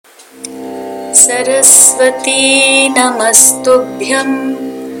सरस्वती नमस्तुभ्यं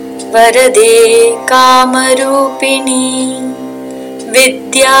वरदे कामरूपिणी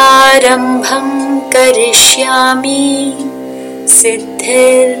विद्यारम्भं करिष्यामि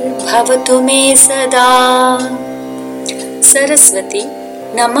सिद्धिर्भवतु मे सदा। Saraswati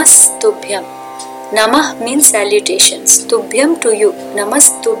Namastubhyam. Namah means salutations. Tubhyam to you.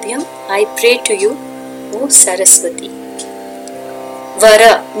 Namastubhyam, I pray to you, O Saraswati.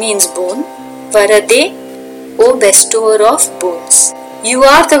 Vara means boon. Varade, O bestower of boons. You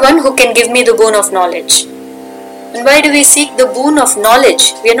are the one who can give me the boon of knowledge. And why do we seek the boon of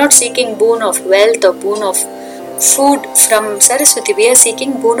knowledge? We are not seeking boon of wealth or boon of food from Saraswati. We are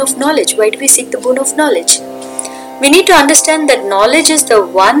seeking boon of knowledge. Why do we seek the boon of knowledge? We need to understand that knowledge is the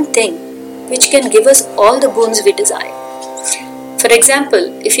one thing which can give us all the boons we desire. For example,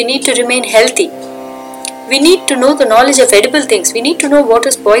 if you need to remain healthy, we need to know the knowledge of edible things. We need to know what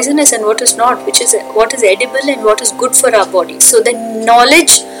is poisonous and what is not, which is what is edible and what is good for our body. So the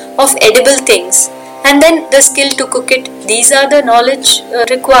knowledge of edible things and then the skill to cook it, these are the knowledge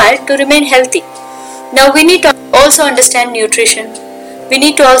required to remain healthy. Now we need to also understand nutrition. We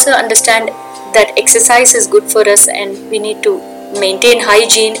need to also understand that exercise is good for us and we need to maintain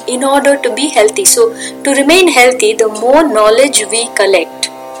hygiene in order to be healthy. So to remain healthy, the more knowledge we collect,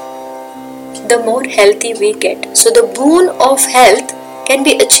 the more healthy we get. So the boon of health can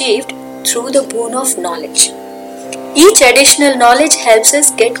be achieved through the boon of knowledge. Each additional knowledge helps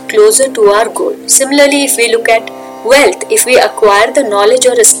us get closer to our goal. Similarly, if we look at wealth, if we acquire the knowledge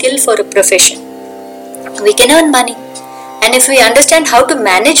or a skill for a profession, we can earn money. And if we understand how to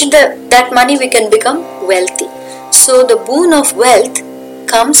manage that money, we can become wealthy. So the boon of wealth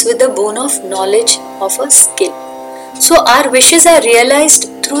comes with the boon of knowledge of a skill. So our wishes are realized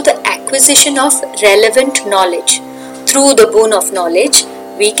through the acquisition of relevant knowledge. Through the boon of knowledge,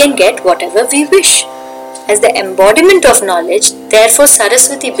 we can get whatever we wish. As the embodiment of knowledge, therefore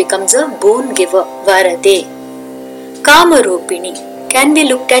Saraswati becomes a boon giver, Varade. Kama Rupini can be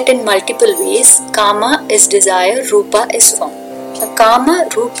looked at in multiple ways. Kama is desire, Rupa is form. A Kama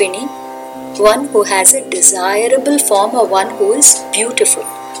Rupini, one who has a desirable form or one who is beautiful.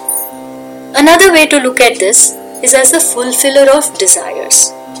 Another way to look at this is as a fulfiller of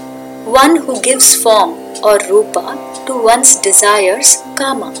desires. One who gives form or Rupa to one's desires,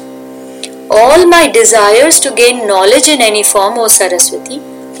 Kama. All my desires to gain knowledge in any form, O Saraswati,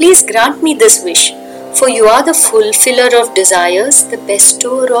 please grant me this wish. For you are the fulfiller of desires, the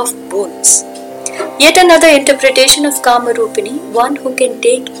bestower of boons. Yet another interpretation of Kama Rupini, one who can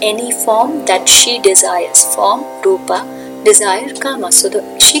take any form that she desires. Form, Rupa, desire, Kama. So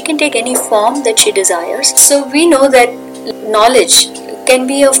she can take any form that she desires. So we know that knowledge can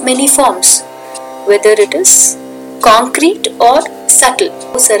be of many forms, whether it is concrete or subtle.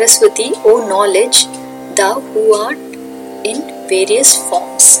 O Saraswati, O knowledge, thou who art in various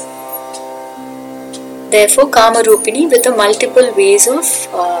forms. Therefore, Kama Rupini with the multiple ways of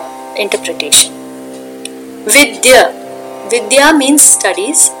interpretation. Vidya. Vidya means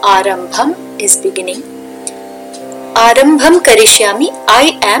studies. Arambham is beginning. Arambham karishyami,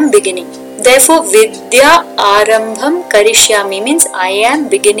 I am beginning. Therefore, Vidya Arambham karishyami means I am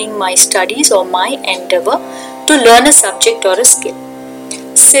beginning my studies or my endeavor to learn a subject or a skill.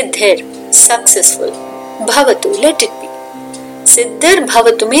 Siddhir, successful. Bhavatu, let it be. Siddhir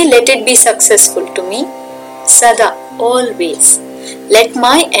Bhavatu me, let it be successful to me. Sada, always. Let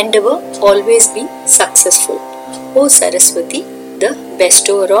my endeavor always be successful. O Saraswati, the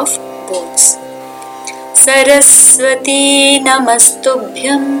bestower of boons. Saraswati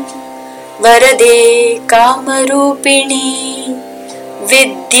Namastubhyam Varade Kamarupini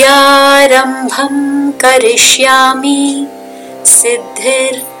Vidyarambham Karishyami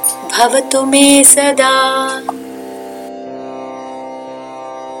Siddhir Bhavatu me sada.